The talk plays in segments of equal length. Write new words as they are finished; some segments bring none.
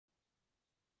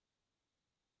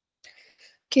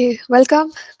Okay,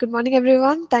 welcome. Good morning,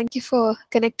 everyone. Thank you for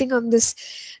connecting on this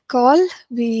call.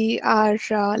 We are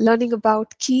learning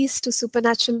about keys to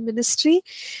supernatural ministry.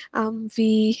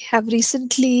 We have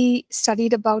recently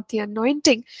studied about the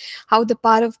anointing, how the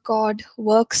power of God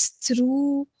works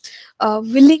through a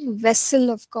willing vessel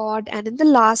of God. And in the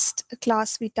last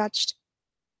class, we touched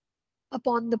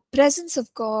upon the presence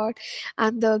of God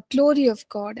and the glory of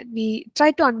God, and we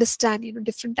try to understand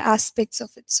different aspects of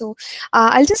it. So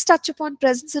I'll just touch upon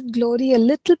presence and glory a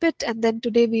little bit, and then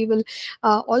today we will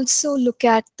also look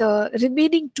at the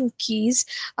remaining two keys,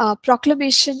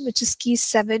 proclamation, which is key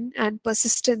 7, and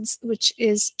persistence, which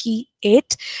is key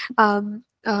 8. And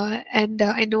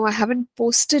I know I haven't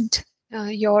posted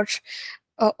your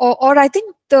or I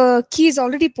think the key is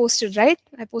already posted, right?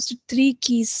 I posted 3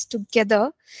 keys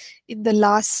together in the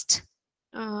last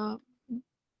uh,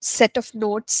 set of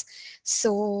notes,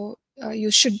 so you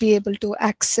should be able to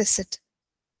access it.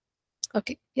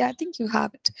 Okay, yeah, I think you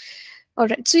have it. All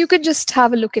right, so you can just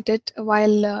have a look at it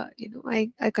while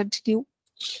I continue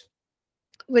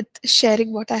with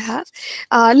sharing what I have.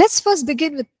 Let's first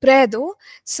begin with prayer, though.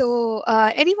 So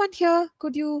anyone here,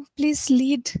 could you please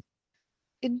lead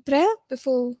in prayer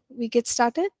before we get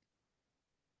started?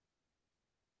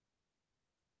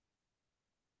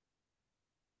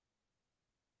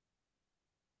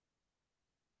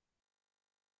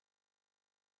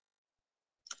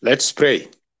 Let's pray.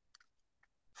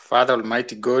 Father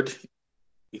Almighty God,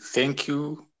 we thank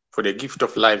you for the gift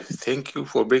of life. Thank you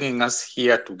for bringing us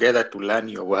here together to learn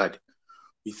your word.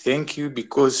 We thank you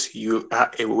because you are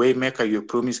a way maker, you're a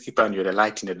promise keeper, and you're the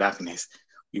light in the darkness.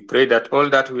 We pray that all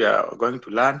that we are going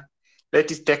to learn, let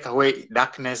it take away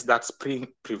darkness that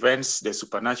prevents the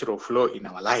supernatural flow in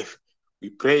our life.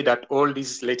 We pray that all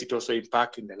this, let it also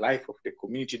impact in the life of the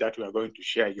community that we are going to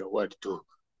share your word to.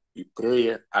 We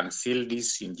pray and seal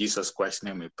this in Jesus Christ's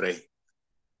name we pray.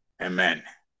 Amen.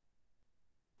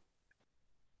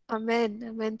 Amen.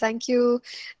 Amen. Thank you,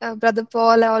 Brother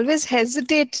Paul. I always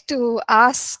hesitate to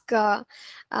ask, Brother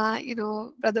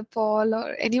Paul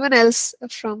or anyone else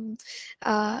from,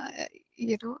 the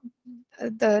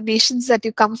nations that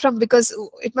you come from, because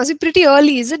it must be pretty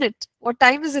early, isn't it? What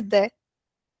time is it there?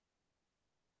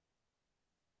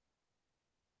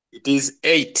 It is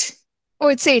 8. Oh,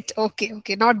 it's 8. Okay.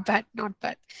 Okay. Not bad. Not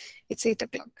bad. It's 8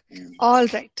 o'clock. All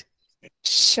right.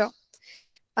 Sure.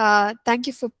 Thank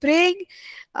you for praying.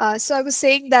 So I was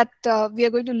saying that we are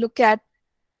going to look at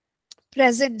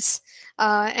presence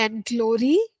and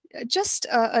glory just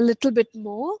a little bit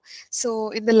more.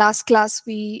 So in the last class,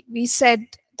 we said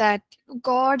that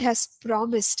God has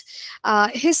promised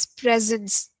his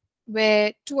presence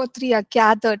where 2 or 3 are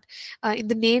gathered in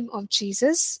the name of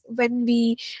Jesus. When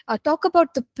we talk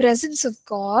about the presence of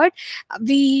God,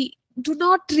 we do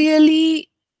not really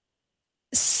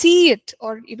see it,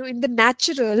 or in the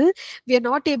natural we are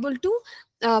not able to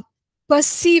uh,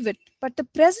 perceive it, but the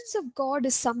presence of God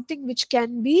is something which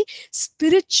can be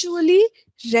spiritually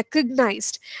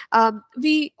recognized.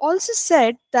 We also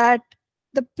said that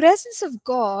the presence of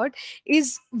God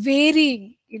is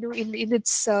varying in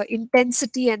its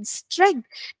intensity and strength.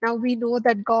 Now we know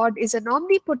that God is an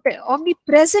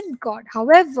omnipresent God.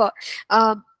 However,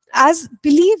 as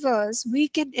believers, we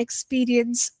can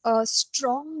experience a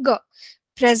stronger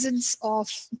presence of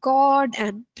God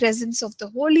and presence of the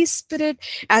Holy Spirit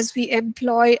as we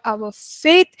employ our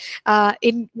faith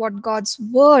in what God's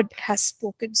word has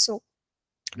spoken. So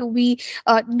we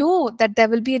know that there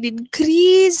will be an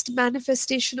increased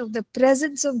manifestation of the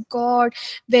presence of God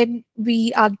when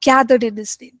we are gathered in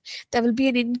his name. There will be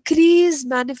an increased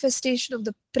manifestation of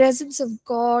the presence of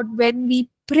God when we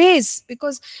praise,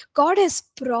 because God has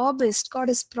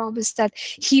promised that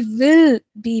he will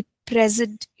be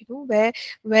present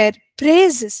where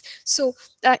praise is. So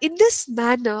in this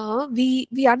manner we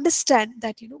understand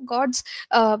that God's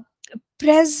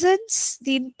presence,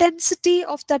 the intensity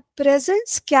of that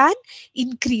presence can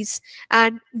increase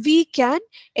and we can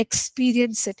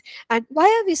experience it. And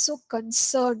why are we so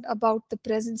concerned about the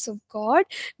presence of God?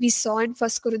 We saw in 1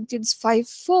 Corinthians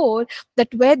 5:4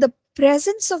 that where the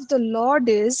presence of the Lord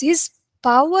is, his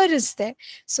power is there.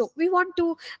 So we want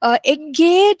to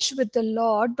engage with the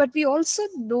Lord, but we also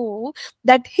know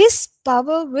that his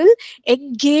power will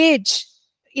engage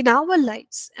in our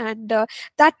lives, and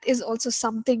that is also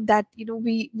something that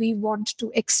we want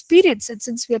to experience. And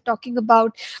since we are talking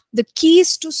about the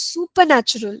keys to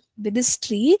supernatural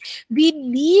ministry, we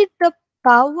need the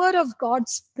power of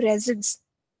God's presence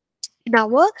in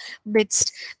our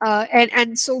midst,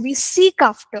 and so we seek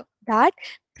after that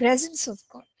presence of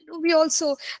God. We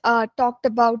also talked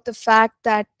about the fact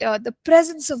that the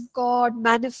presence of God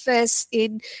manifests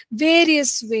in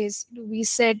various ways. We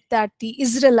said that the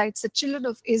Israelites, the children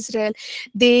of Israel,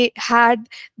 they had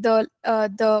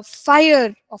the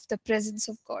fire of the presence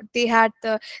of God. They had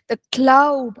the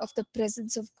cloud of the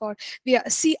presence of God. We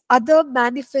see other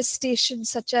manifestations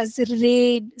such as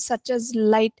rain, such as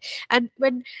light. And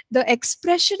when the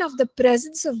expression of the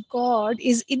presence of God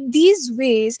is in these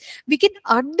ways, we can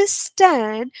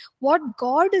understand what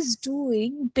God is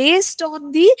doing based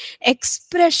on the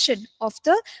expression of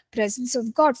the presence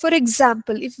of God. For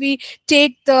example, if we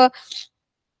take the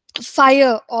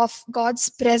fire of God's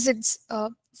presence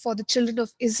for the children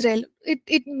of Israel,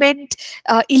 it meant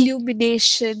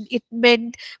illumination, it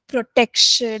meant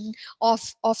protection of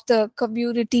the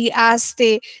community as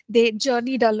they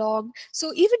journeyed along.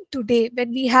 So even today,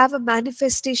 when we have a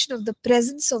manifestation of the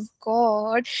presence of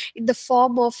God in the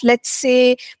form of, let's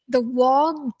say, the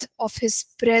warmth of his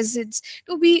presence,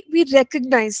 we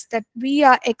recognize that we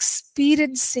are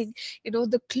experiencing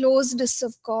the closeness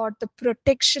of God, the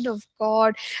protection of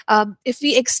God. If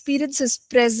we experience his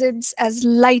presence as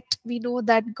light, we know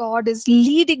that God is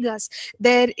leading us.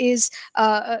 There is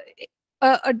a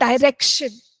direction,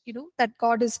 that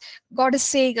God is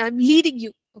saying, I'm leading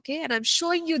you, okay, and I'm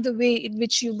showing you the way in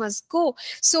which you must go.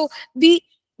 So we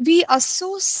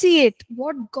associate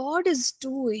what God is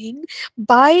doing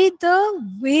by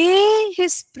the way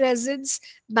his presence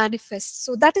manifests.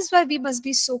 So that is why we must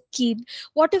be so keen.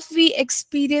 What if we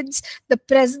experience the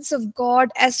presence of God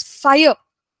as fire?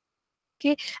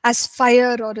 Okay, as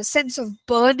fire or a sense of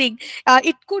burning,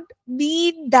 it could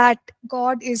mean that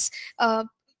God is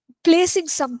placing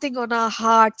something on our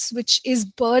hearts which is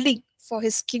burning for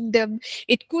his kingdom.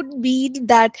 It could mean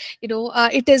that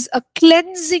it is a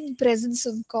cleansing presence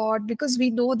of God, because we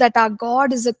know that our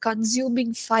God is a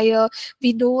consuming fire.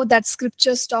 We know that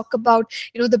scriptures talk about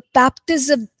the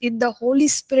baptism in the Holy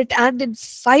Spirit and in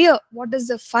fire. What does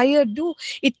the fire do?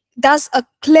 It does a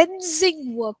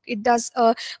cleansing work. It does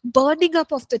a burning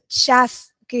up of the chaff,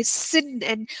 okay, sin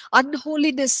and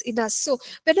unholiness in us. So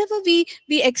whenever we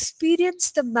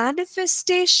experience the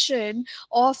manifestation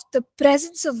of the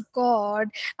presence of God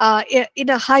in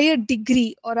a higher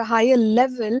degree or a higher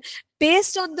level,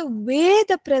 based on the way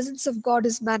the presence of God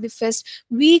is manifest,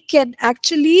 we can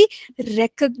actually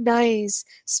recognize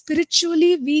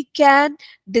spiritually, we can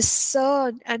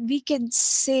discern, and we can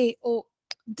say, oh,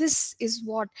 this is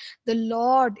what the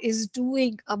Lord is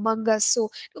doing among us. So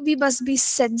we must be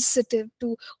sensitive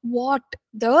to what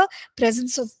the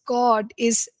presence of God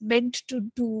is meant to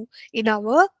do in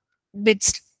our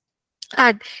midst.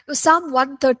 And Psalm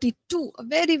 132, a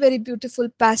very, very beautiful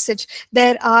passage.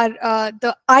 There are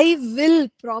the I will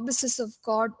promises of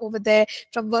God over there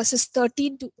from verses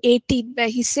 13 to 18, where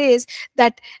he says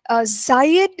that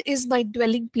Zion is my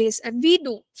dwelling place. And we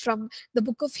know from the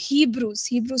book of Hebrews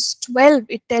 12,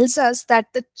 it tells us that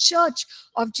the church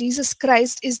of Jesus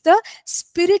Christ is the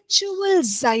spiritual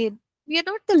Zion. We are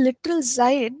not the literal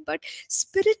Zion, but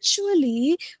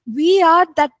spiritually, we are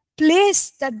that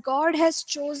place that God has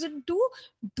chosen to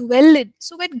dwell in.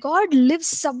 So when God lives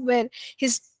somewhere,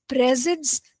 his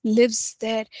presence lives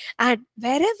there. And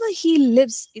wherever he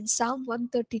lives, in Psalm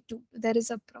 132, there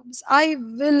is a promise. I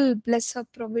will bless her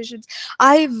provisions.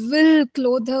 I will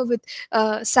clothe her with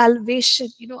salvation.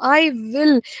 I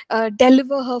will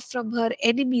deliver her from her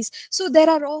enemies. So there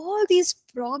are all these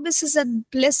promises and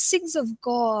blessings of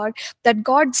God, that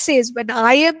God says, when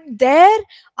I am there,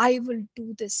 I will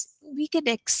do this. We can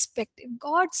expect. If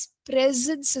God's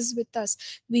presence is with us,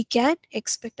 we can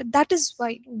expect. And that is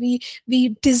why we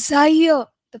desire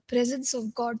the presence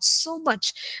of God so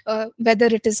much, whether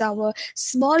it is our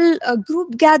small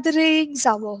group gatherings,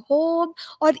 our home,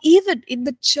 or even in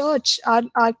the church,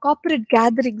 our corporate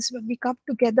gatherings, when we come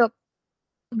together.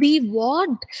 We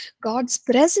want God's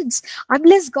presence.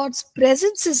 Unless God's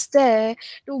presence is there,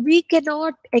 we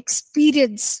cannot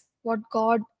experience what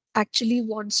God actually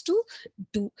wants to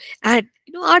do. And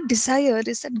our desire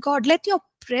is that, God, let your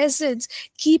presence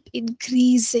keep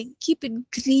increasing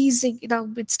in our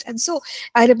midst. And so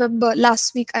I remember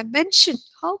last week I mentioned,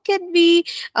 how can we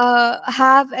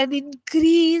have an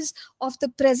increase of the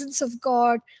presence of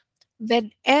God?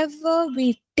 Whenever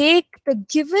we take the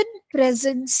given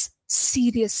presence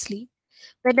seriously,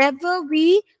 whenever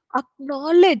we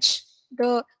acknowledge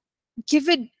the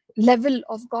given level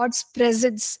of God's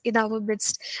presence in our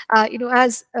midst.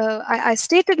 As I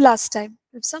stated last time,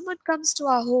 if someone comes to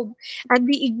our home and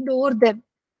we ignore them,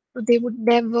 they would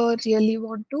never really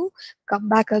want to come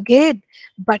back again.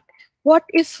 But what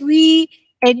if we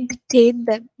entertain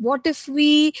them? What if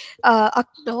we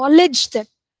acknowledge them?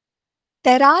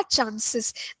 there are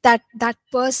chances that that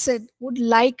person would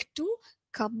like to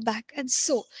come back. And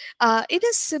so, in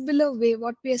a similar way,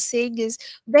 what we are saying is,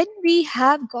 when we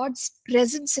have God's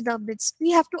presence in our midst,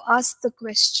 we have to ask the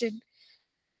question,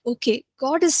 okay,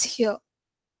 God is here.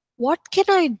 What can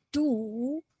I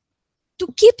do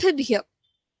to keep him here?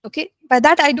 Okay, by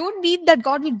that I don't mean that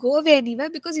God will go away anywhere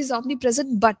because he's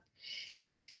omnipresent, but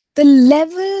the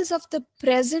levels of the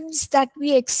presence that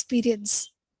we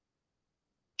experience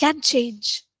can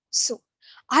change. So,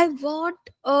 I want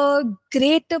a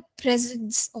greater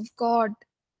presence of God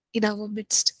in our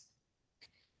midst.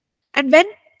 And when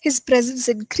his presence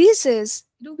increases,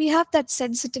 we have that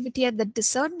sensitivity and that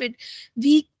discernment.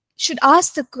 We should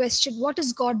ask the question, what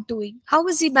is God doing? How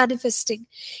is he manifesting?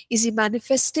 Is he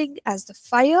manifesting as the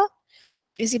fire?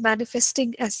 Is he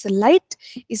manifesting as the light?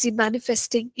 Is he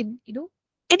manifesting in,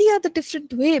 any other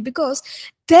different way? Because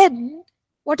then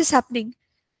what is happening?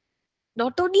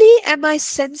 Not only am I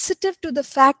sensitive to the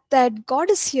fact that God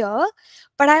is here,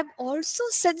 but I'm also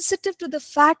sensitive to the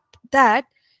fact that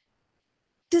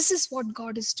this is what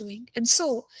God is doing. And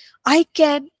so I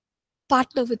can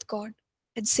partner with God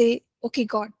and say, okay,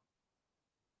 God,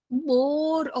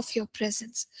 more of your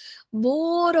presence,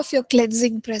 more of your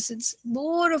cleansing presence,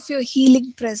 more of your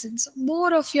healing presence,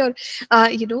 more of your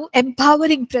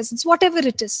empowering presence, whatever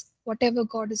it is, whatever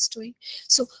God is doing.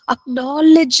 So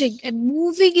acknowledging and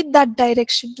moving in that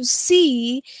direction to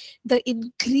see the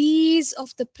increase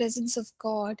of the presence of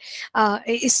God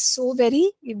is so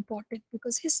very important,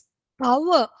 because his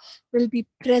power will be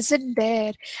present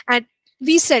there. And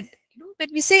we said, when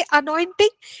we say anointing,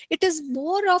 it is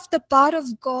more of the power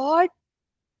of God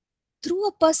through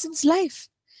a person's life.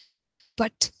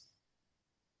 But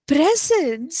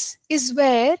presence is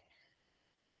where,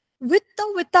 with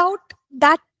or without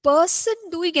that person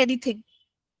doing anything,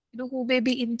 who may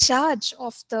be in charge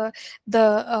of the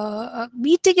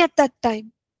meeting at that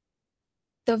time,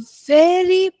 the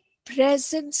very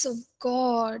presence of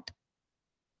God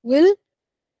will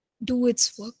do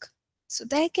its work. So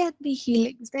there can be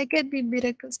healings, there can be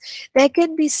miracles, there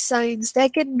can be signs, there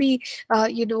can be,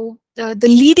 the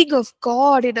leading of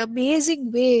God in amazing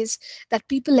ways that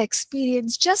people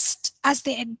experience just as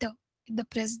they enter in the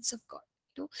presence of God.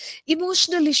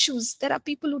 Emotional issues. There are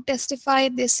people who testify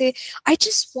and they say, I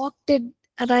just walked in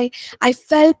and I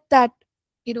felt that,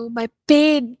 my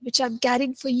pain, which I'm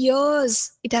carrying for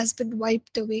years, it has been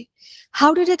wiped away.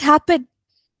 How did it happen?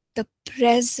 The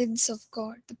presence of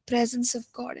God, the presence of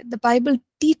God. And the Bible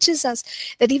teaches us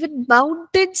that even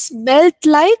mountains melt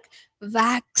like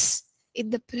wax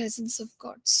in the presence of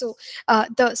God. So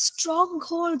the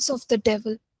strongholds of the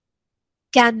devil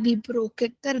can be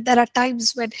broken. There are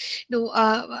times when,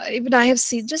 even I have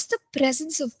seen just the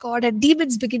presence of God and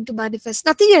demons begin to manifest.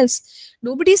 Nothing else.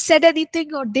 Nobody said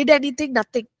anything or did anything,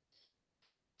 nothing.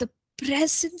 The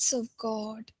presence of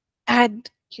God and,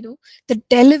 the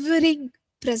delivering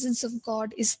presence of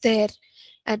God is there,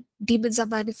 and demons are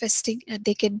manifesting and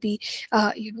they can be,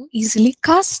 easily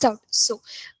cast out. So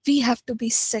we have to be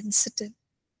sensitive.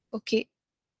 Okay,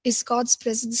 is God's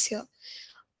presence here?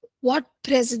 What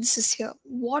presence is here?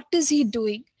 What is he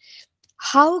doing?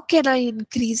 How can I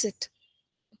increase it?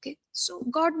 Okay, so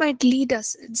God might lead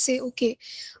us and say, okay,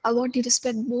 I want you to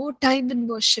spend more time in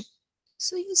worship.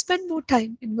 So you spend more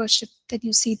time in worship, then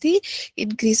you see the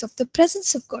increase of the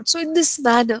presence of God. So in this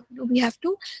manner, we have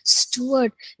to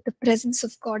steward the presence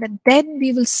of God, and then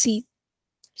we will see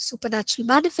supernatural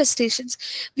manifestations.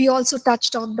 We also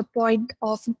touched on the point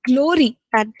of glory,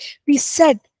 and we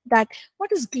said that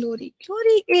what is glory?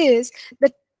 Glory is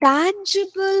the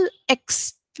tangible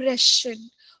expression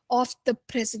of the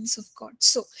presence of God.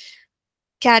 So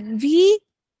can we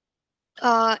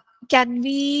uh,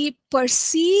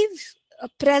 perceive a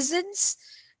presence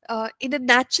in a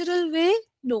natural way?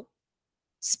 No.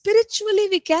 Spiritually,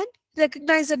 we can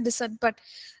recognize and discern, but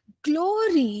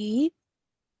glory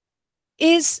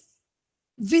is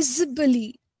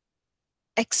visibly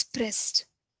expressed.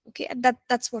 Okay, and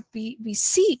that's what we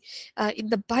see in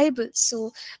the Bible.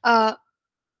 So, pillar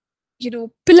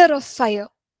of fire,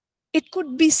 it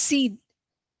could be seen.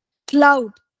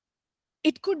 Cloud,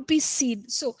 it could be seen.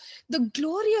 So the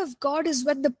glory of God is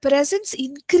when the presence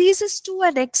increases to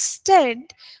an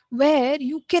extent where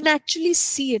you can actually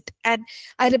see it. And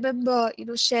I remember,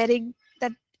 sharing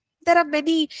that there are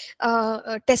many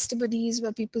testimonies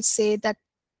where people say that,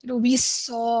 we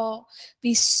saw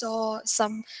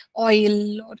some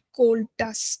oil or coal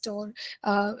dust, or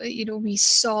we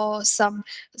saw some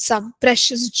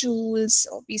precious jewels,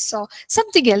 or we saw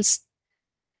something else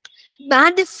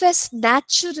manifest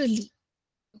naturally,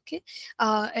 okay,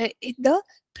 in the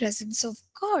presence of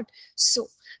God. So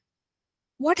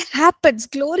what happens?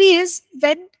 Glory is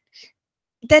when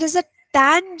there is a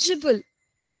tangible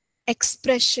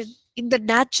expression in the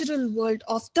natural world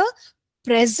of the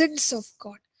presence of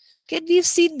God. Okay, and we've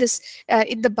seen this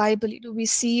in the Bible. We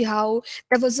see how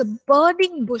there was a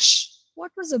burning bush.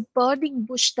 What was a burning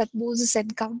bush that Moses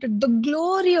encountered? The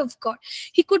glory of God.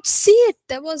 He could see it.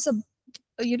 There was a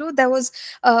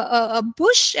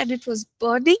bush and it was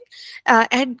burning,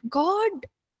 and God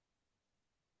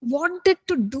wanted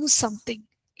to do something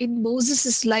in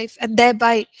Moses' life, and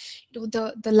thereby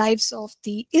the lives of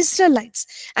the Israelites.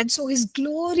 And so his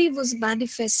glory was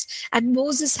manifest, and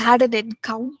Moses had an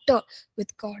encounter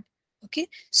with God. Okay,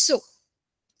 so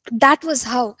that was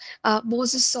how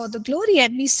Moses saw the glory.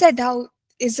 And we said how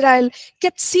Israel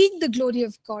kept seeing the glory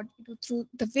of God through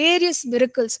the various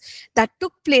miracles that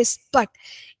took place. But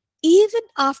even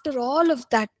after all of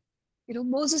that,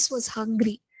 Moses was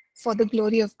hungry for the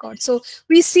glory of God. So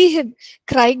we see him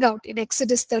crying out in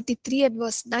Exodus 33 and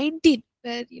verse 19,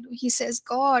 where he says,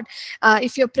 God,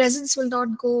 if your presence will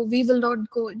not go, we will not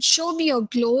go, and show me your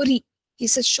glory. He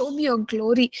says, show me your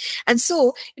glory. And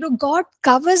so God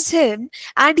covers him,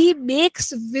 and he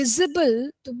makes visible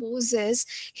to Moses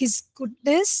his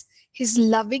goodness, his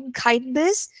loving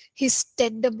kindness, his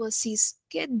tender mercies.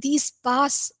 Okay, and these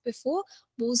pass before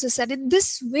Moses, and in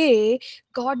this way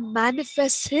God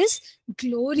manifests his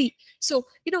glory. So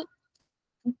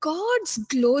God's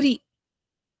glory,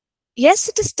 yes,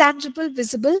 it is tangible,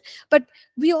 visible, but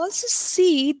we also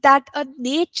see that a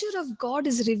nature of God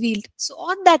is revealed. So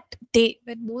on that day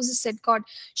when Moses said, God,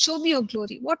 show me your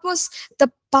glory, what was the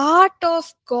part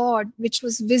of God which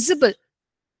was visible?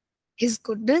 His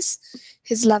goodness,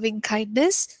 his loving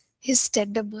kindness, his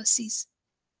tender mercies.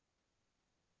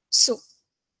 So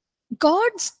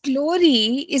God's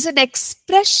glory is an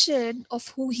expression of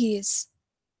who he is.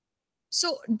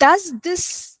 So does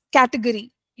this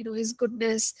category, his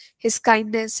goodness, his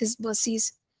kindness, his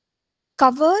mercies,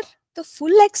 cover the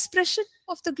full expression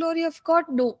of the glory of God?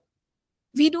 No.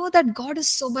 We know that God is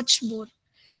so much more.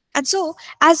 And so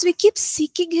as we keep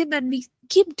seeking him and we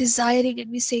keep desiring and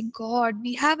we say, God,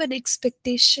 we have an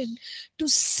expectation to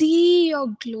see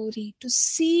your glory, to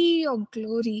see your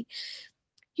glory.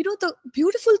 The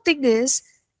beautiful thing is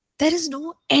there is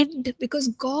no end, because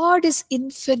God is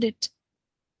infinite.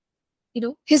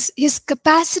 His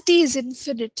capacity is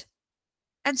infinite.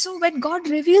 And so when God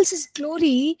reveals his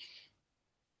glory,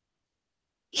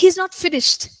 he's not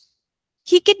finished.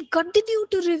 He can continue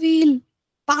to reveal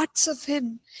parts of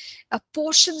him,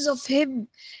 portions of him,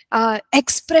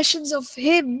 expressions of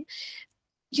him,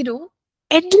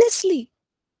 endlessly.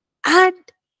 And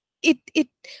it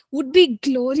would be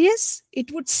glorious,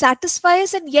 it would satisfy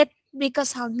us, and yet make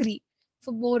us hungry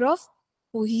for more of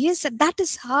who he is. And that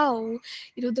is how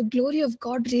the glory of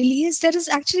God really is. There is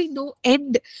actually no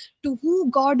end to who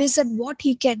God is and what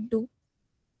he can do.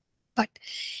 But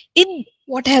in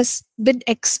what has been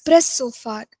expressed so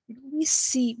far, we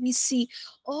see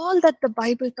all that the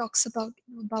Bible talks about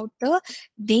the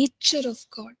nature of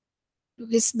God,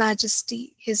 his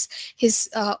majesty, his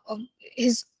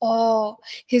awe,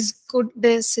 his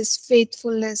goodness, his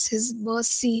faithfulness, his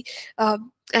mercy,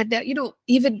 and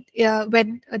even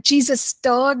when Jesus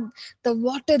turned the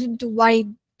water into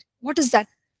wine, what is that?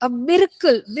 A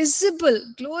miracle, visible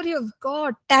glory of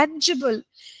God, tangible.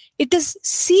 It is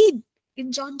seen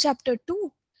in John chapter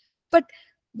 2. But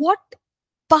what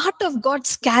part of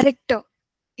God's character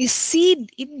is seen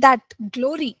in that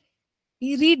glory?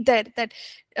 We read there that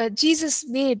Jesus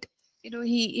made,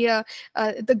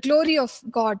 the glory of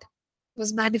God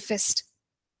was manifest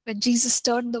when Jesus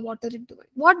turned the water into wine.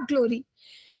 What glory?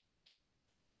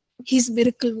 He's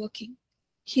miracle working.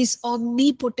 He's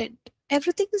omnipotent.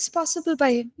 Everything is possible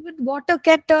by him. Even water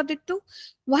can turn into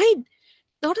wine.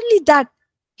 Not only that,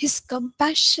 his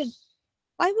compassion.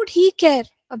 Why would he care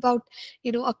about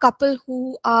a couple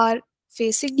who are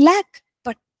facing lack?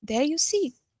 But there you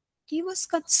see, he was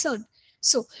concerned.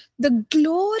 So the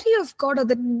glory of God, or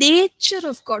the nature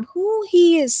of God, who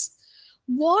he is,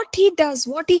 what he does,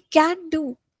 what he can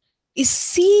do, is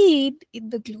seen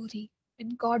in the glory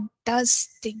when God does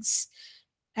things,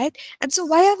 right? And so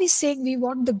why are we saying we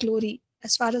want the glory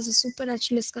as far as the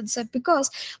supernatural is concerned?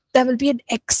 Because there will be an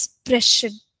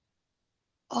expression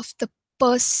of the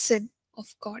person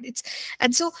of God.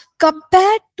 And so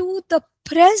compared to the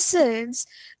presence,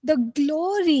 the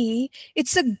glory,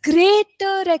 it's a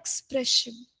greater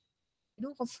expression,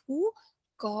 of who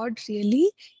God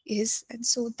really is. And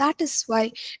so that is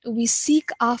why we seek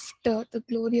after the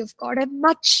glory of God, and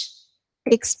much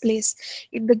takes place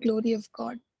in the glory of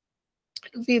God.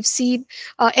 We've seen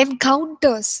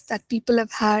encounters that people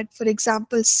have had. For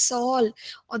example, Saul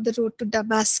on the road to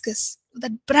Damascus.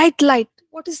 That bright light.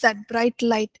 What is that bright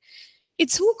light?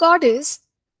 It's who God is,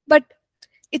 but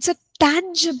it's a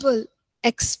tangible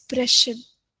expression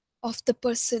of the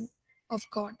person of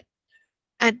God.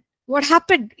 And what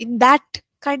happened in that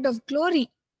kind of glory?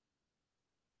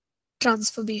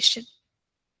 Transformation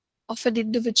of an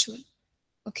individual.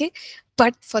 Okay,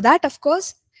 but for that, of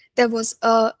course, there was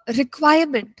a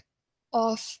requirement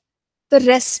of the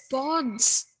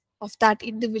response of that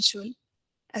individual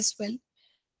as well.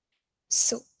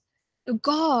 So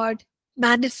God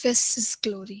manifests his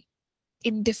glory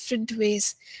in different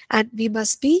ways, and we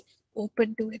must be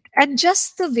open to it. And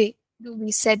just the way,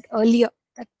 we said earlier,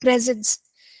 that presence,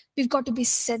 we've got to be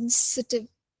sensitive.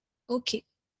 Okay,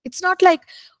 it's not like,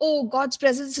 oh, God's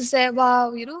presence is there,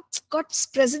 wow, God's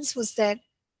presence was there,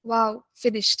 wow,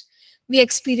 finished, we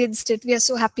experienced it, we are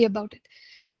so happy about it.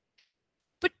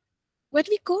 But when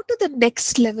we go to the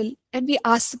next level and we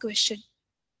ask the question,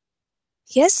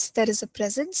 yes, there is a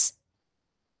presence,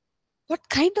 what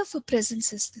kind of a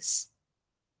presence is this?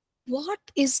 What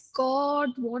is God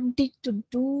wanting to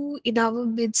do in our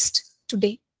midst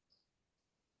today?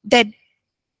 Then,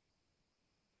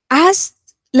 as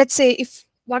let's say, if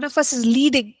one of us is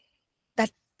leading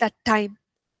that time,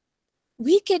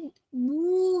 we can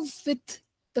move with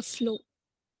the flow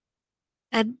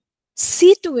and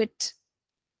see to it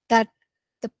that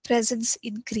the presence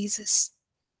increases.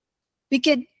 We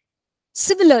can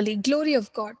similarly, glory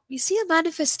of God, we see a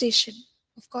manifestation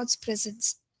of God's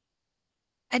presence,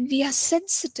 and we are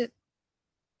sensitive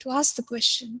to ask the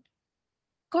question,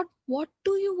 God, what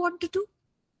do you want to do?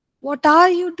 What are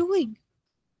you doing?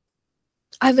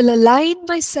 I will align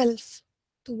myself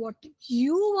to what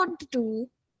you want to do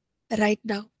right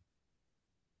now.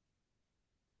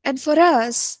 And for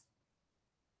us,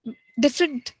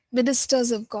 different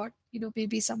ministers of God,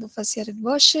 maybe some of us here in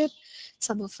worship,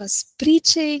 some of us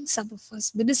preaching, some of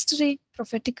us ministering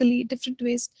prophetically in different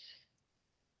ways.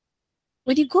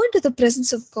 When you go into the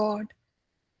presence of God,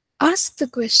 ask the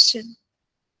question,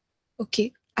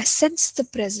 okay, I sense the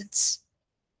presence.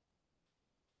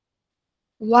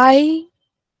 Why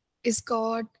is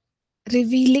God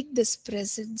revealing this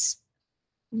presence?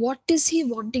 What is he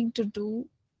wanting to do?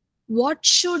 What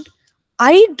should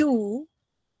I do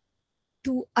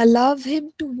to allow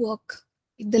him to work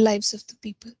in the lives of the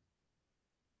people?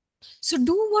 So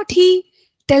do what he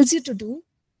tells you to do.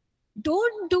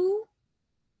 Don't do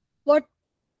what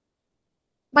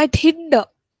might hinder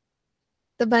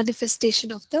the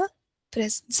manifestation of the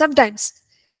presence. Sometimes,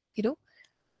 you know,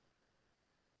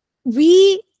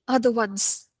 we are the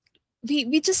ones.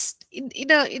 We just in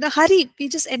a hurry, we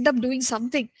just end up doing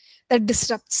something that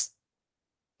disrupts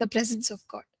the presence of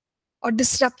God or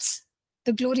disrupts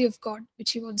the glory of God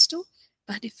which he wants to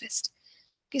manifest.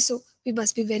 Okay, so we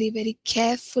must be very, very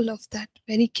careful of that,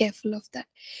 very careful of that.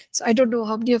 So I don't know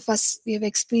how many of us, we have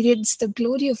experienced the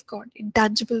glory of God in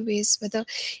tangible ways, whether,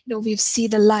 we've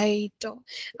seen a light or,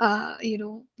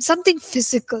 something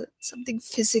physical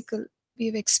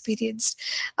we've experienced.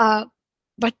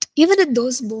 But even in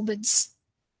those moments,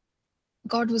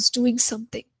 God was doing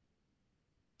something.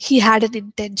 He had an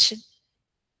intention.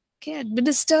 Okay, and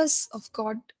ministers of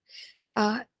God,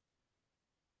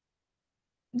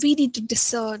 we need to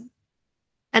discern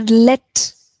and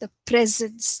let the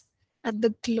presence and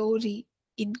the glory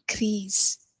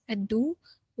increase and do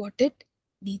what it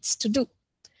needs to do.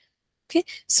 Okay,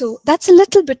 so that's a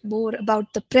little bit more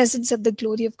about the presence and the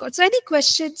glory of God. So any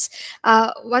questions?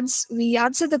 Once we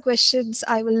answer the questions,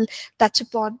 I will touch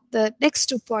upon the next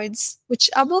 2 points, which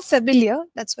are more familiar.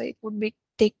 That's why it won't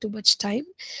take too much time.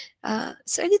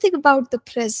 So anything about the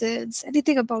presence,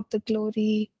 anything about the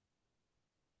glory?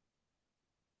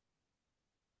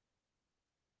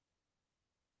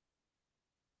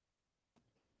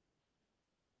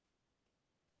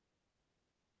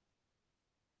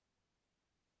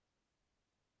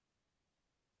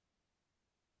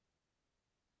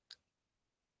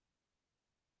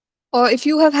 Or if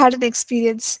you have had an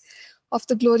experience of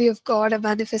the glory of God, a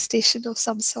manifestation of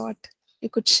some sort, you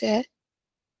could share.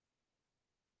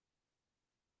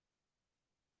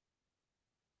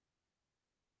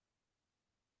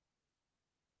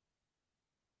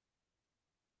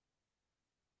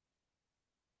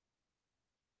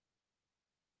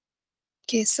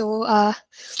 Okay, so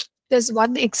there's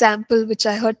one example which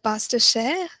I heard Pastor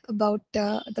share about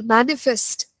the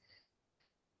manifest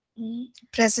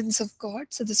presence of God.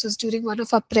 So this was during one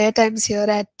of our prayer times here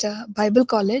at Bible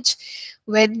College,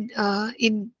 when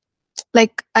in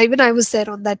Like even I was there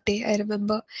on that day, I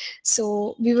remember.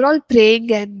 So we were all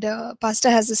praying, and pastor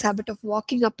has this habit of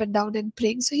walking up and down and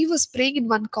praying. So he was praying in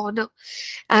one corner,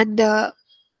 and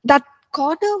that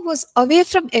corner was away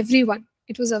from everyone.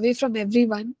 It was away from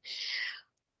everyone.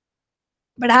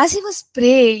 But as he was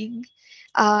praying,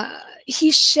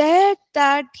 he shared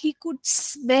that he could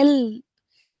smell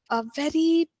a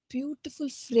very beautiful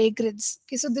fragrance.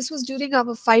 Okay, so this was during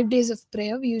our 5 days of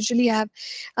prayer. We usually have,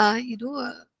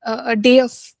 a day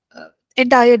of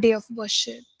entire day of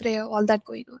worship, prayer, all that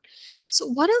going on. So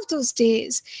one of those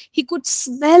days, he could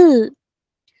smell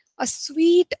a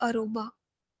sweet aroma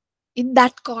in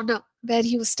that corner where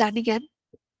he was standing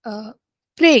and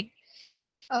praying.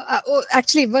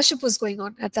 Actually, worship was going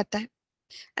on at that time.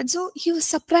 And so he was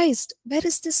surprised. Where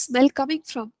is this smell coming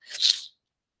from?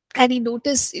 And he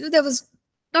noticed, there was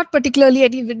not particularly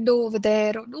any window over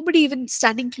there, or nobody even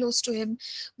standing close to him.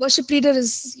 Worship leader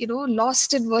is,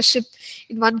 lost in worship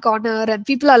in one corner, and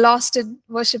people are lost in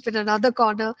worship in another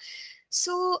corner.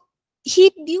 So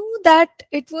he knew that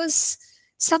it was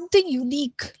something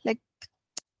unique. Like,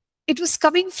 it was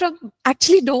coming from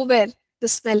actually nowhere, the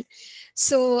smell.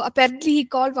 So apparently he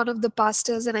called one of the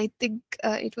pastors, and I think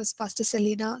it was Pastor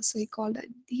Selena. So he called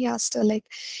and he asked her, like,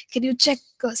 can you check,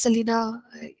 Selena,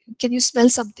 can you smell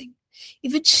something?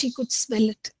 Even she could smell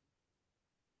it.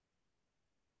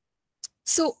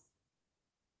 So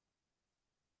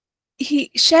he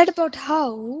shared about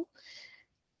how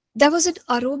there was an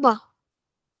aroma,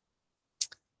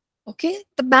 okay,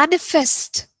 the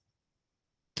manifest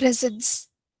presence.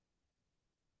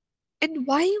 And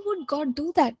why would God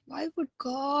do that? Why would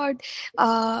God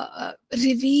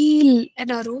reveal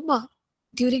an aroma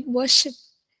during worship?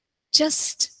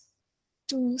 Just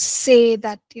to say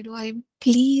that, I'm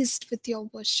pleased with your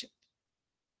worship.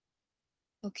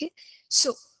 Okay.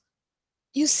 So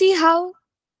you see how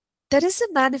there is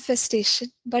a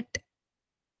manifestation, but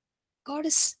God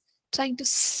is trying to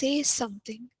say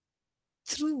something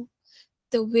through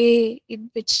the way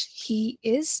in which he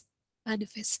is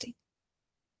manifesting.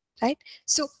 Right?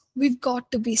 So we've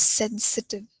got to be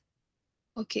sensitive.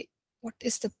 Okay. What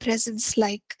is the presence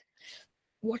like?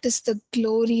 What is the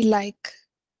glory like?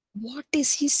 What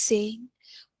is he saying?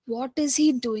 What is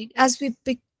he doing? As we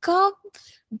become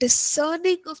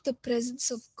discerning of the presence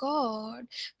of God,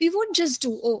 we won't just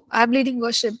do, oh, I'm leading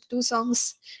worship, 2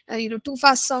 songs, 2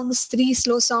 fast songs, 3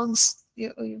 slow songs,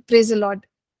 praise the Lord.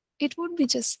 It won't be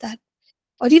just that.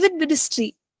 Or even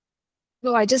ministry.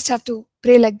 No, I just have to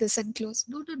pray like this and close.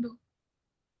 No, no, no.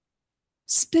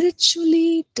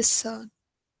 Spiritually discern.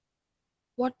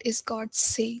 What is God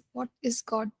saying? What is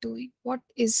God doing? What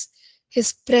is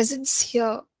his presence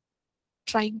here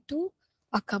trying to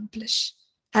accomplish?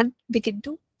 And begin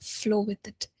to flow with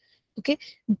it. Okay,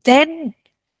 then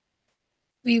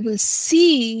we will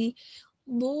see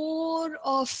more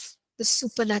of the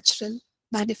supernatural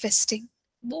manifesting,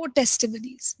 more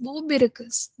testimonies, more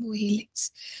miracles, more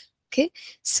healings. Okay,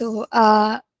 so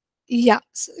yeah,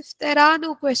 so if there are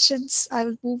no questions, I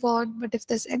will move on. But if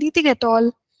there's anything at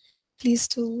all, please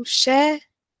do share.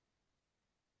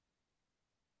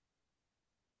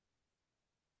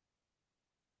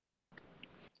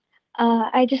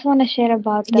 I just want to share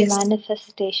about the Yes.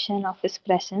 manifestation of His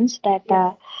presence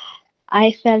that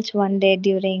I felt one day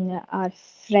during our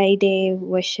Friday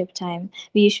worship time.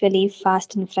 We usually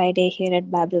fast on Friday here at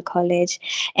Bible College,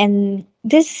 and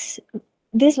this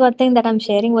one thing that I'm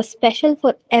sharing was special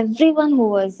for everyone who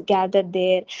was gathered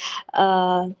there.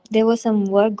 There was some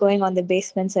work going on the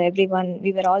basement, so we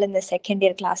were all in the second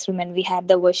year classroom, and we had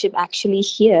the worship actually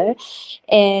here.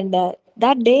 And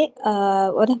that day,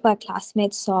 one of our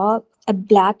classmates saw a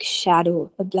black shadow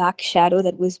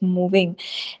that was moving,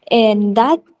 and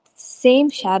that same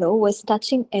shadow was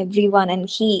touching everyone, and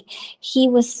he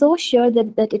was so sure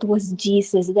that it was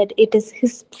Jesus, that it is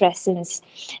his presence.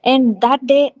 And that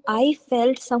day I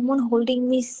felt someone holding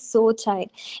me so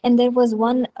tight. And there was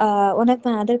one of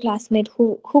my other classmates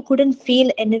who couldn't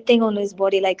feel anything on his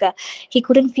body, like he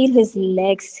couldn't feel his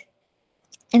legs.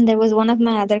 And there was one of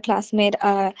my other classmates,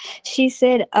 she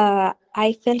said,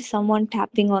 I felt someone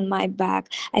tapping on my back,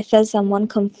 I felt someone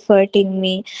comforting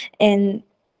me. And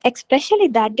especially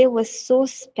that day was so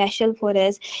special for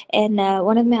us. And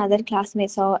one of my other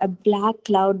classmates saw a black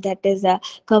cloud that is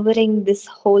covering this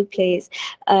whole place.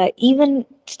 Even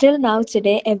still now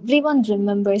today, everyone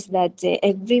remembers that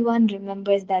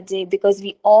day, because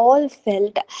we all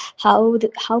felt how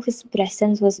his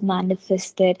presence was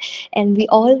manifested. And we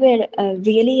all were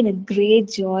really in a great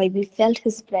joy. We felt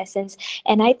his presence.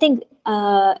 And I think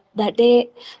that day,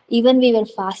 even we were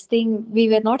fasting, we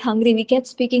were not hungry. We kept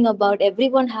speaking about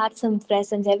everyone had some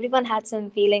presence, everyone had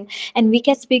some feeling, and we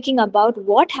kept speaking about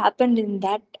what happened in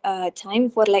that time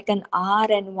for like an hour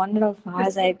and 1.5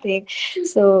 hours, I think.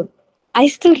 So I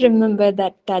still remember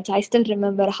that touch. I still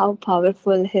remember how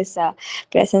powerful his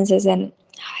presence is, and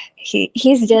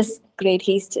he's just great.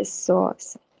 He's just so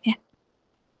awesome. Yeah.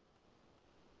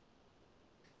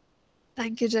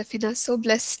 Thank you, Jeffina. So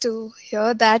blessed to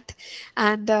hear that.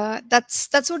 And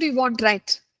that's what we want,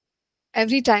 right?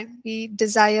 Every time we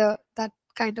desire that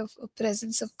kind of a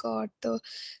presence of God,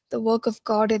 the work of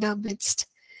God in our midst.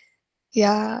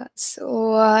 Yeah.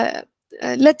 So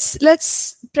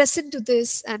let's press into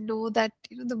this and know that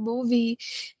the more we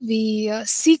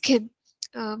seek Him,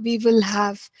 we will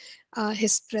have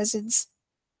His presence.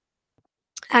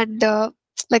 And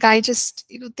like I just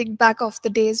think back of the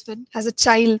days when as a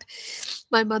child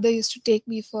my mother used to take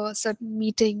me for certain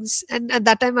meetings, and at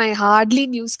that time I hardly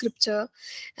knew scripture.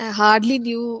 I hardly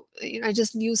knew, I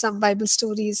just knew some Bible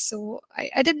stories, so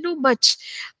I didn't know much.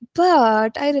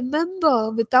 But I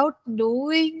remember, without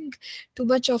knowing too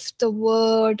much of the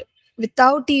word,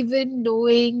 without even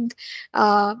knowing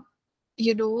uh,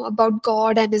 about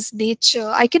God and His nature,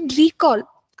 I can recall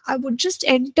I would just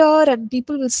enter and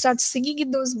people will start singing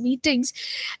in those meetings,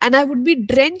 and I would be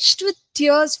drenched with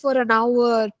tears for an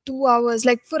hour, 2 hours,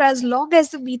 like for as long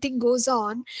as the meeting goes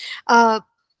on.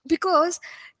 Because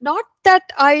not that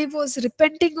I was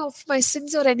repenting of my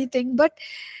sins or anything, but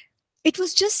it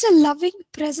was just a loving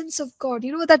presence of God,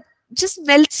 that just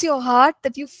melts your heart,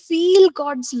 that you feel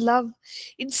God's love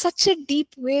in such a deep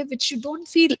way which you don't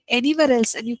feel anywhere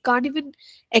else and you can't even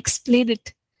explain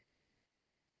it.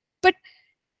 But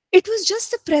it was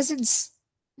just the presence.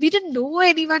 We didn't know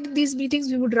anyone in these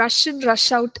meetings. We would rush in,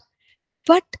 rush out.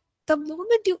 But the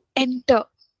moment you enter,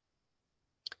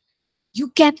 you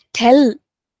can tell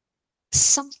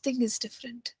something is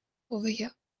different over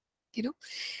here, you know.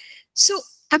 So,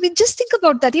 I mean, just think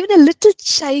about that. Even a little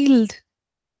child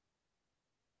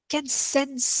can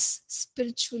sense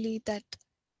spiritually that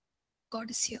God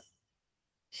is here.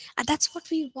 And that's what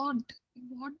we want.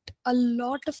 We want a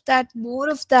lot of that, more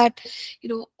of that,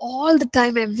 all the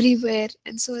time, everywhere.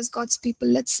 And so, as God's people,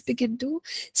 let's begin to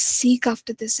seek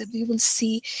after this, and we will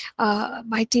see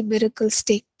mighty miracles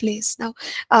take place. Now,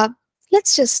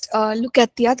 let's just look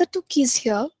at the other two keys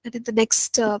here. And in the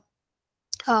next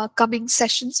coming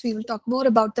sessions, we will talk more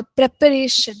about the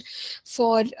preparation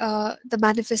for the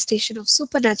manifestation of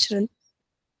supernatural.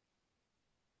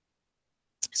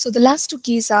 So the last two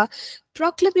keys are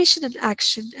proclamation and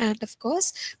action, and of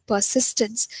course,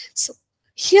 persistence. So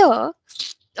here,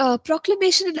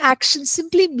 proclamation and action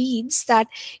simply means that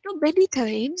many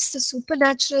times the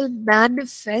supernatural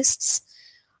manifests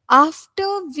after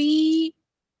we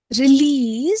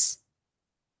release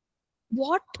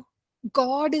what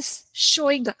God is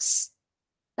showing us.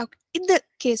 Now, in the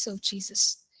case of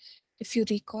Jesus, if you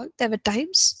recall, there were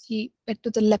times He went to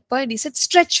the leper and He said,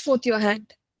 "Stretch forth your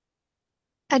hand."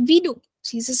 And we know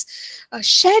Jesus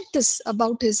shared this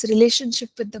about His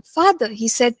relationship with the Father. He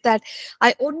said that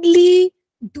I only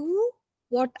do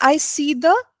what I see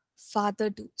the Father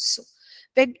do. So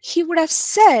when He would have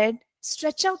said,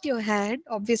 "Stretch out your hand,"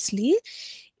 obviously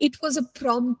it was a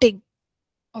prompting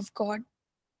of God.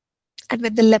 And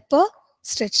when the leper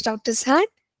stretched out his hand,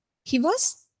 he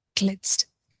was cleansed.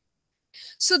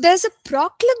 So there's a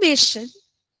proclamation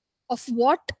of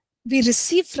what we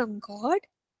receive from God,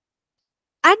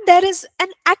 and there is an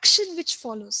action which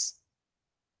follows.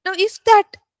 Now, if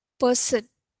that person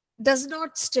does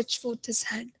not stretch forth his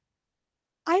hand,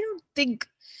 I don't think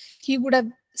he would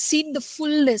have seen the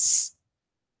fullness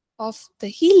of the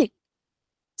healing.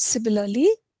 Similarly,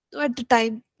 at the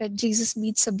time when Jesus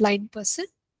meets a blind person,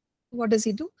 what does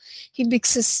He do? He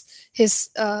mixes his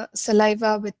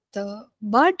saliva with the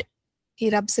mud, He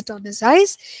rubs it on his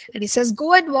eyes, and He says,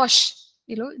 "Go and wash,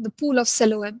 in the pool of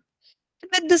Siloam."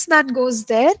 And when this man goes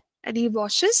there and he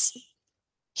washes,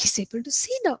 he's able to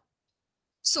see now.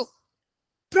 So,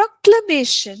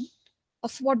 proclamation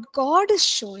of what God is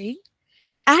showing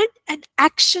and an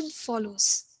action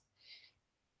follows.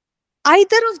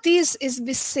 Either of these is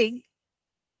missing,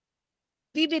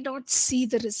 we may not see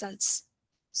the results.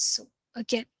 So,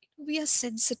 again, we are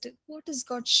sensitive. What is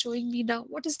God showing me now?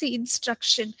 What is the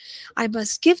instruction I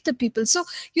must give the people? So,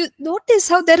 you notice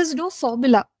how there is no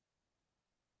formula.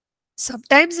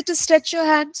 Sometimes it is stretch your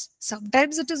hands.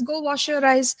 Sometimes it is go wash your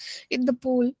eyes in the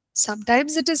pool.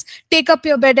 Sometimes it is take up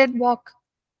your bed and walk.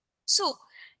 So,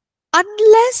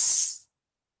 unless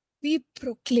we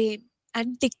proclaim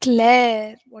and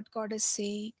declare what God is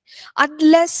saying,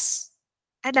 unless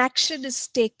an action is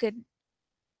taken,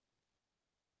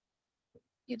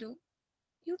 you don't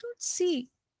see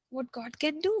what God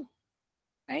can do,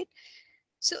 right?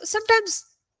 So sometimes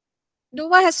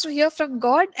Noah has to hear from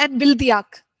God and build the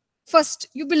ark. First,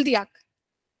 you build the ark,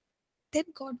 then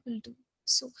God will do.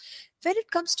 So, when it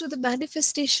comes to the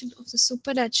manifestation of the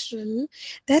supernatural,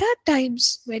 there are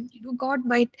times when God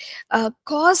might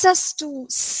cause us to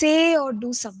say or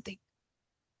do something,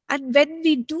 and when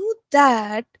we do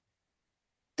that,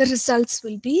 the results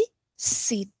will be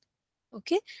seen.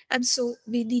 Okay, and so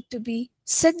we need to be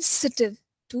sensitive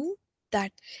to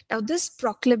that. Now, this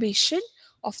proclamation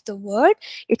of the word,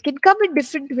 it can come in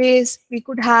different ways. We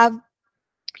could have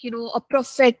a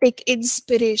prophetic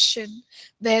inspiration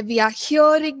where we are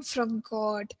hearing from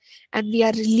God and we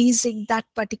are releasing that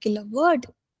particular word.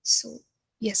 So,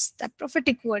 yes, that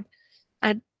prophetic word,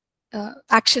 and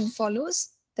action follows,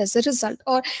 there's a result.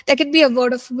 Or there can be a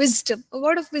word of wisdom. A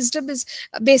word of wisdom is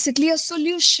basically a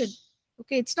solution.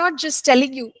 Okay, it's not just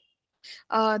telling you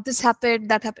this happened,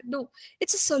 that happened. No,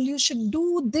 it's a solution.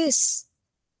 Do this,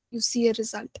 you see a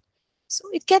result. So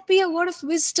it can be a word of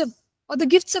wisdom, or the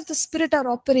gifts of the Spirit are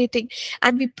operating,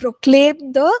 and we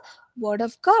proclaim the word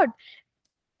of God,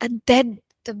 and then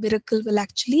the miracle will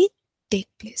actually take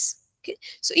place. Okay,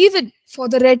 so even for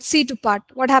the Red Sea to part,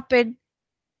 what happened?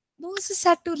 Moses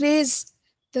had to raise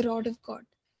the rod of God.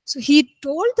 So he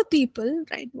told the people,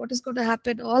 right, what is going to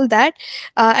happen, all that.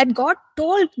 And God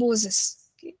told Moses.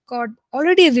 Okay, God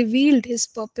already revealed his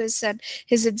purpose and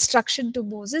his instruction to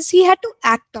Moses. He had to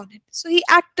act on it. So he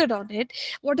acted on it.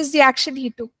 What is the action he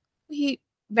took? He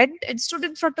went and stood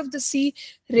in front of the sea,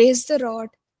 raised the rod.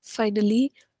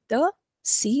 Finally, the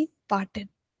sea parted.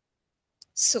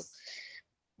 So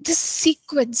this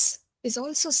sequence is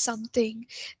also something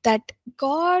that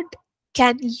God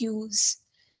can use,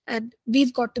 and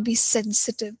we've got to be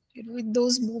sensitive in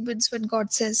those moments when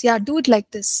God says, yeah, do it like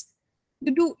this,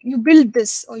 you build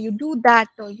this, or you do that,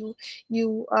 or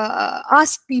you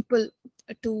ask people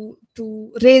to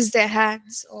raise their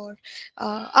hands, or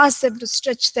ask them to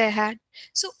stretch their hand.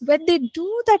 So when they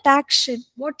do that action,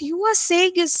 what you are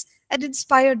saying is an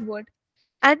inspired word,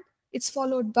 and it's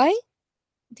followed by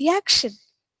the action,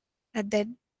 and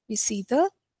then we see the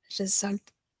result.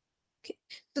 Okay,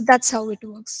 so that's how it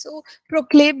works. So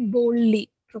proclaim boldly,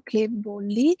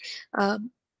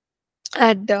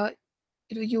 and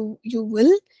you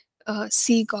will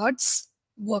see God's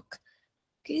work.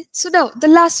 Okay, so now the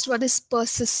last one is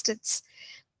persistence.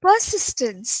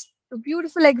 Persistence. A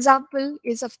beautiful example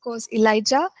is, of course,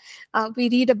 Elijah. We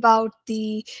read about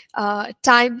the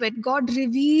time when God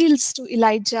reveals to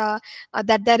Elijah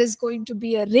that there is going to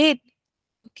be a rain.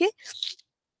 Okay,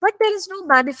 but there is no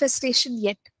manifestation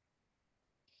yet.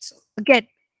 So again,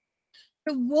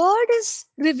 the word is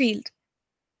revealed,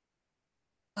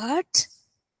 but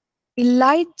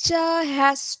Elijah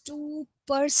has to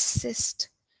persist,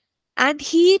 and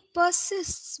he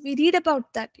persists. We read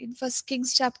about that in First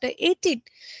Kings chapter 18.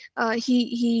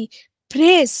 He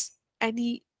prays, and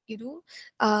he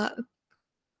uh,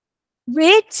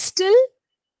 waits till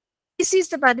he sees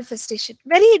the manifestation.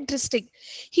 Very interesting.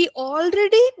 He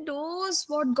already knows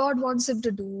what God wants him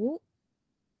to do,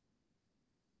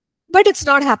 but it's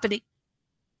not happening.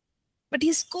 But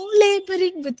he's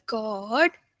co-laboring with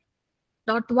God,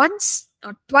 not once,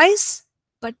 not twice,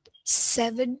 but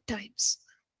 7 times.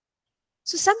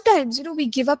 So sometimes, we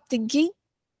give up thinking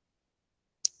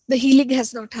the healing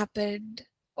has not happened,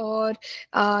 or,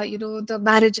 the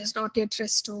marriage has not yet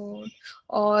restored,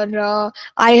 or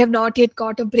I have not yet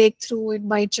got a breakthrough in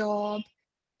my job.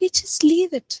 We just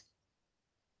leave it.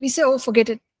 We say, oh, forget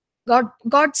it.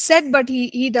 God said, but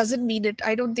he doesn't mean it.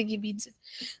 I don't think he means it.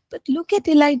 But look at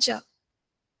Elijah.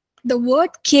 The word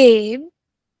came.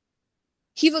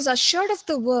 He was assured of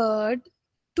the word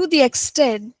to the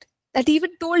extent that he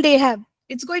even told Ahab,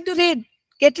 it's going to rain.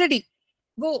 Get ready.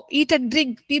 Go, eat and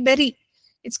drink. Be merry.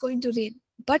 It's going to rain.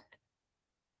 But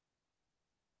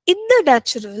in the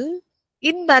natural,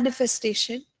 in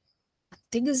manifestation,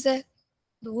 nothing is there.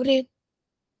 No rain.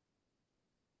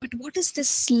 But what is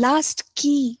this last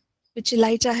key which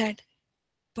Elijah had?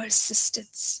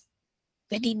 Persistence.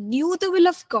 When he knew the will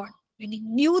of God, when he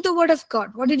knew the word of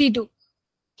God, what did he do?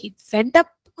 He went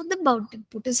up on the mountain,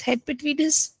 put his head between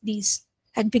his knees,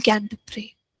 and began to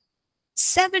pray.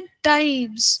 7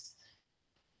 times.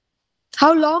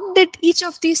 How long did each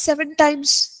of these 7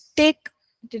 times take?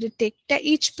 Did it take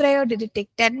each prayer? Did it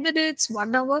take 10 minutes,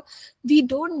 1 hour? We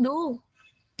don't know.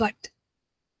 But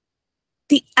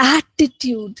the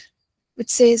attitude which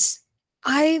says,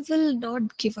 I will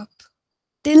not give up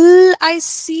till I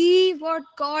see what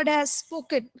God has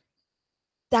spoken,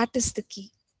 that is the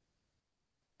key.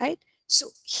 Right? So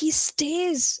he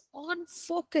stays on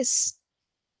focus.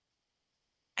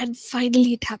 And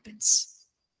finally it happens.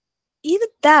 Even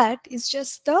that is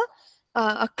just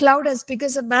a cloud as big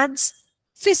as a man's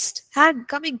fist, hand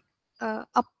coming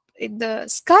up in the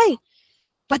sky.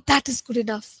 But that is good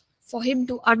enough for him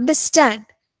to understand,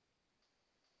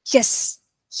 yes,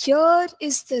 here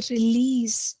is the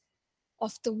release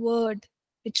of the word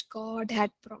which God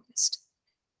had promised.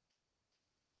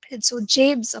 And so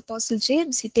James, Apostle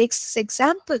James, he takes this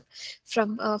example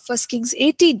from 1 Kings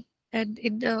 18. And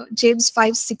in James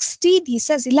 5:16, he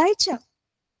says, Elijah,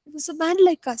 he was a man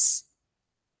like us.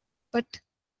 But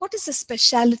what is the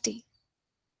speciality?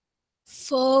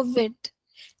 Fervent,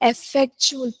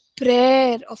 effectual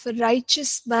prayer of a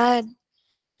righteous man.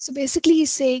 So basically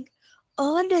he's saying,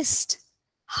 earnest,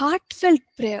 heartfelt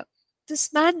prayer.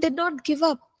 This man did not give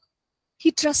up.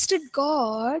 He trusted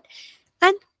God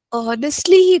and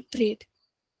earnestly he prayed.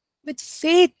 With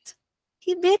faith,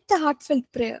 he made the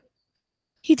heartfelt prayer.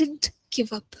 He didn't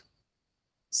give up.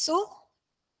 So,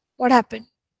 what happened?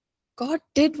 God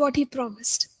did what he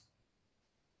promised.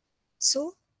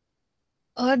 So,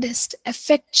 earnest,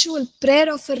 effectual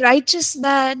prayer of a righteous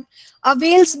man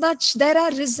avails much. There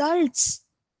are results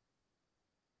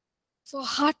for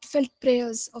heartfelt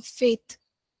prayers of faith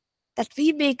that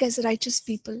we make as righteous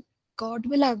people. God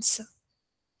will answer.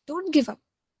 Don't give up.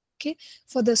 Okay?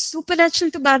 For the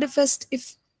supernatural to manifest,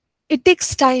 if it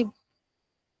takes time,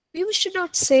 we should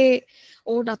not say,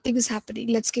 oh, nothing is happening,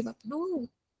 let's give up. No.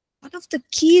 One of the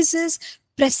keys is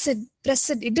present.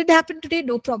 Present. It didn't happen today,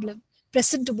 no problem.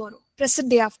 Present tomorrow. Present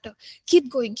day after. Keep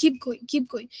going, keep going, keep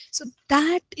going. So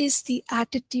that is the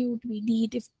attitude we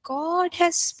need. If God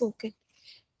has spoken,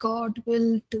 God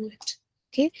will do it.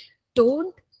 Okay?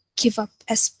 Don't give up,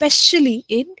 especially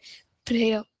in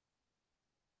prayer.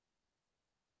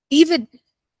 Even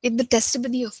in the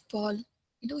testimony of Paul,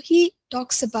 he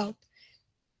talks about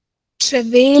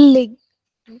travailing.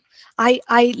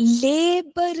 I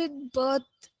labor in birth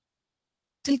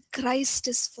till Christ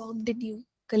is formed in you.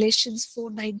 Galatians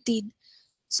 4:19.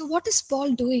 So what is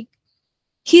Paul doing?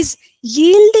 He's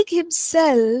yielding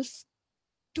himself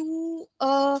to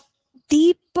a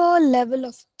deeper level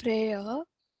of prayer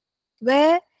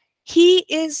where he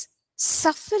is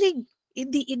suffering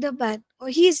in the inner man, or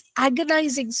he is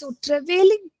agonizing. So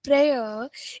travailing prayer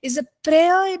is a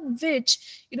prayer in which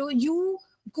you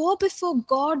go before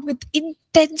God with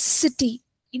intensity.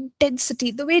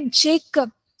 The way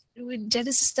Jacob, in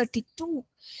Genesis 32,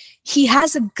 he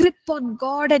has a grip on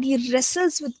God and he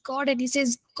wrestles with God and he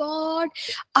says, God,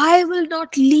 I will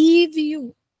not leave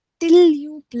you till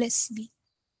you bless me.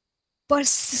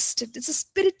 Persistent. It's a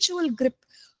spiritual grip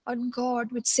on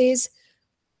God which says,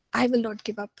 I will not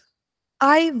give up.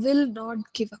 I will not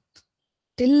give up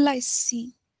till I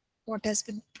see what has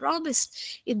been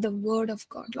promised in the word of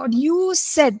God. Lord, you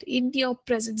said in your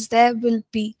presence there will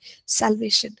be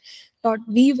salvation. Lord,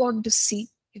 we want to see,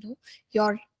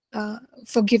 your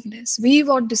forgiveness. We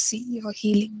want to see your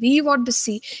healing. We want to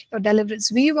see your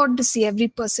deliverance. We want to see every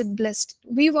person blessed.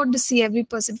 We want to see every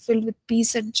person filled with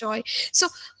peace and joy. So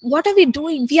what are we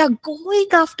doing? We are going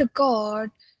after God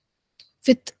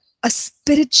with a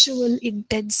spiritual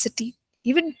intensity.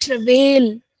 Even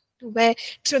travail, where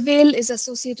travail is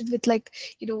associated with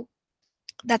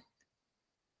that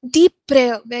deep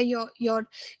prayer where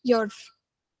you're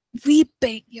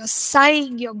weeping, you're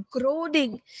sighing, you're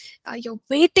groaning, you're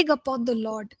waiting upon the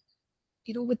Lord,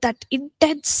 with that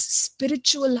intense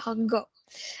spiritual hunger.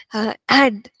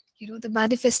 And the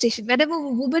manifestation. Whenever a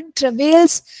woman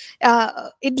travails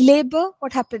in labor,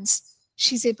 what happens?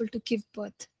 She's able to give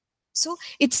birth. So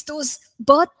it's those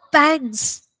birth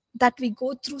pangs that we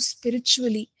go through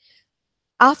spiritually,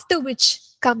 after which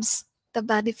comes the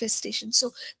manifestation.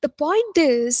 So the point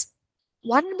is,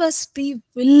 one must be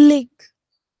willing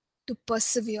to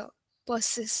persevere,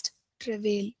 persist,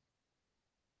 travail.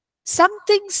 Some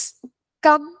things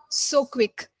come so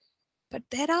quick, but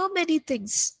there are many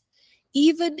things,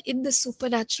 even in the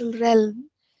supernatural realm,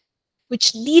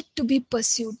 which need to be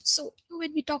pursued. So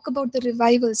when we talk about the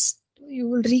revivals, you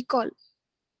will recall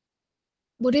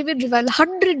Moravian revival,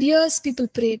 100 years people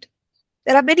prayed.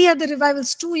 There are many other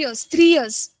revivals, 2 years, 3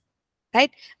 years,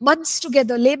 right? Months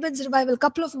together. Layman's revival,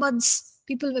 couple of months,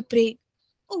 people were praying.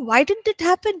 Oh, why didn't it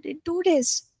happen in 2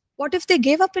 days? What if they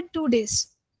gave up in 2 days,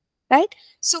 right?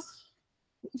 So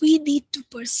we need to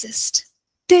persist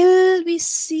till we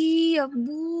see a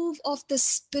move of the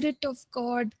Spirit of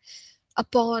God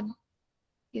upon,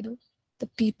 the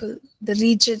people, the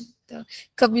region, the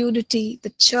community,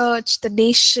 the church, the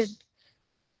nation.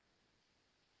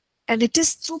 And it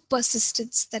is through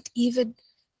persistence that even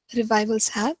revivals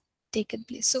have taken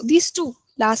place. So these two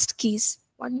last keys.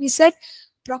 One we said,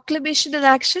 proclamation and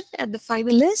action, and the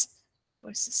final is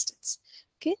persistence.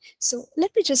 Okay, so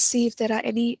let me just see if there are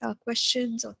any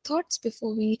questions or thoughts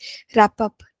before we wrap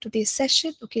up today's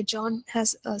session. Okay, John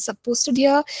has posted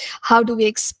here. How do we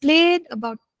explain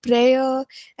about prayer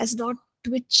as not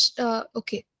twisting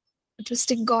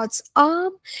God's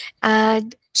arm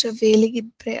and travailing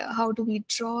in prayer? How do we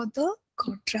draw the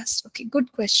contrast? Okay,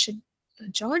 good question,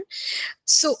 John.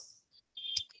 So,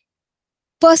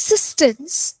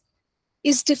 persistence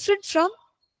is different from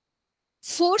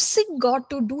forcing God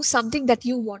to do something that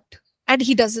you want and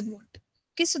He doesn't want.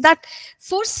 Okay, so that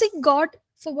forcing God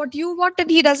for what you want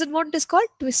and He doesn't want is called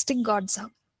twisting God's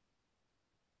arm.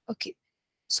 Okay,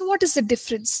 so what is the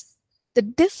difference? The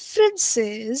difference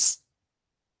is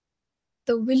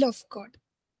the will of God.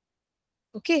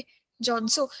 Okay, John.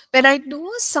 So when I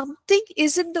know something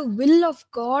is in the will of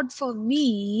God for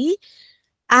me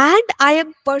and I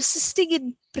am persisting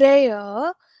in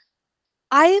prayer,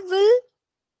 I will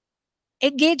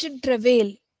engage in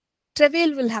travail.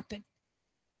 Travail will happen.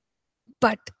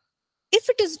 But if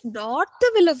it is not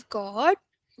the will of God,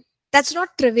 that's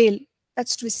not travail,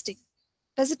 that's twisting.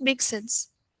 Does it make sense?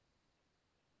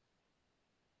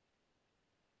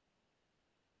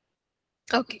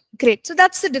 Okay, great. So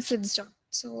that's the difference, John.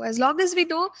 So as long as we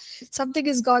know something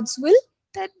is God's will,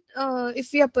 then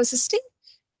if we are persisting,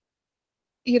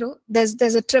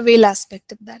 there's a travail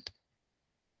aspect in that.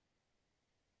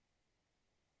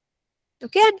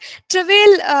 Okay, and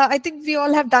travail, I think we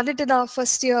all have done it in our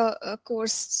first year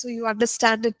course, so you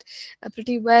understand it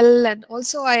pretty well. And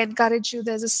also, I encourage you,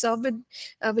 there's a sermon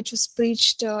which was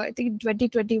preached, I think in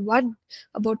 2021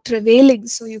 about travailing,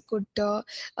 so you could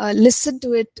listen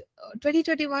to it,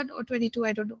 2021 or 22,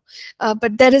 I don't know.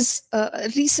 But there is a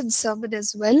recent sermon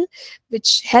as well,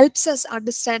 which helps us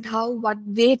understand how one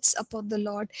waits upon the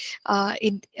Lord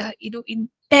in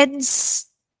intense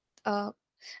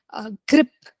grip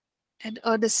and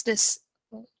earnestness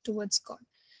towards God.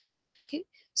 Okay,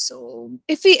 so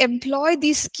if we employ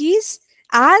these keys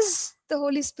as the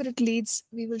Holy Spirit leads,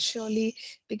 we will surely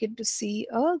begin to see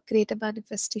a greater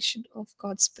manifestation of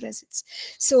God's presence.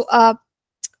 So, are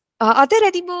there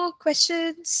any more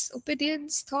questions,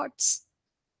 opinions, thoughts?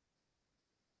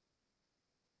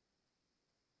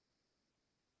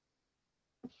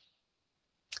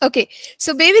 Okay,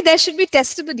 so maybe there should be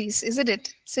testimonies, isn't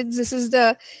it? Since this is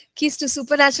the keys to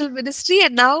supernatural ministry,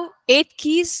 and now 8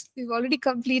 keys we've already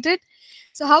completed.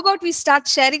 So how about we start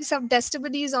sharing some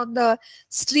testimonies on the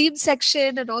stream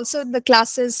section and also in the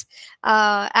classes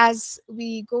as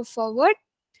we go forward.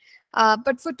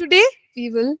 But for today,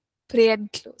 we will pray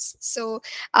and close. So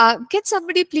can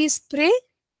somebody please pray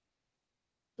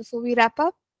before we wrap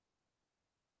up?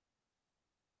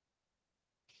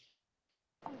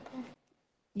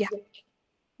 Yeah.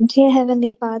 Dear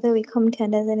Heavenly Father, we come to you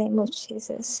in the name of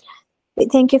Jesus. We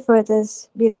thank you for this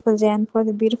beautiful day and for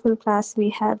the beautiful class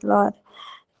we had, Lord.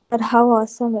 But how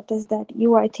awesome it is that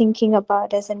you are thinking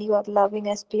about us and you are loving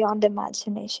us beyond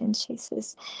imagination,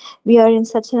 Jesus. We are in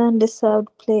such an undeserved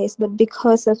place, but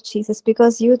because of Jesus,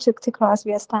 because you took the cross,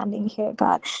 we are standing here,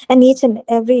 God. And each and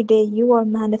every day, you are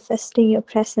manifesting your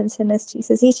presence in us,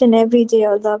 Jesus. Each and every day,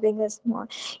 you're loving us more.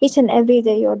 Each and every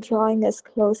day, you're drawing us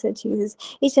closer, Jesus.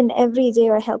 Each and every day,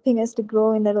 you're helping us to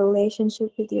grow in a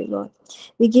relationship with you, Lord.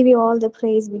 We give you all the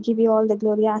praise. We give you all the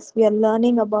glory as we are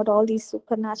learning about all these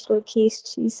supernatural keys,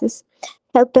 Jesus.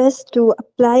 Help us to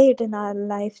apply it in our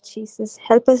life, Jesus.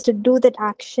 Help us to do that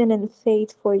action in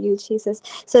faith for you, Jesus,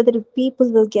 so that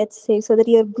people will get saved, so that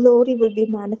your glory will be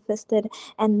manifested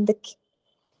and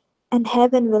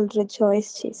heaven will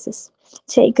rejoice, Jesus.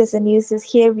 Take us and use us.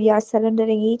 Here we are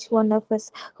surrendering each one of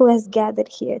us who has gathered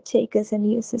here. Take us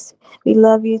and use us. We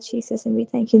love you, Jesus, and we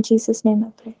thank you in Jesus' name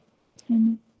I pray.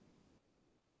 Amen.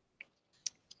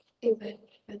 Amen.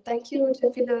 And thank you,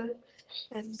 Jafina,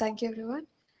 and thank you, everyone.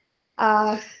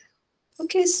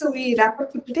 Okay, so we wrap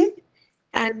up for today,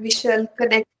 and we shall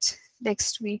connect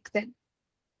next week then.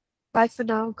 Bye for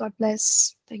now. God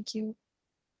bless. Thank you.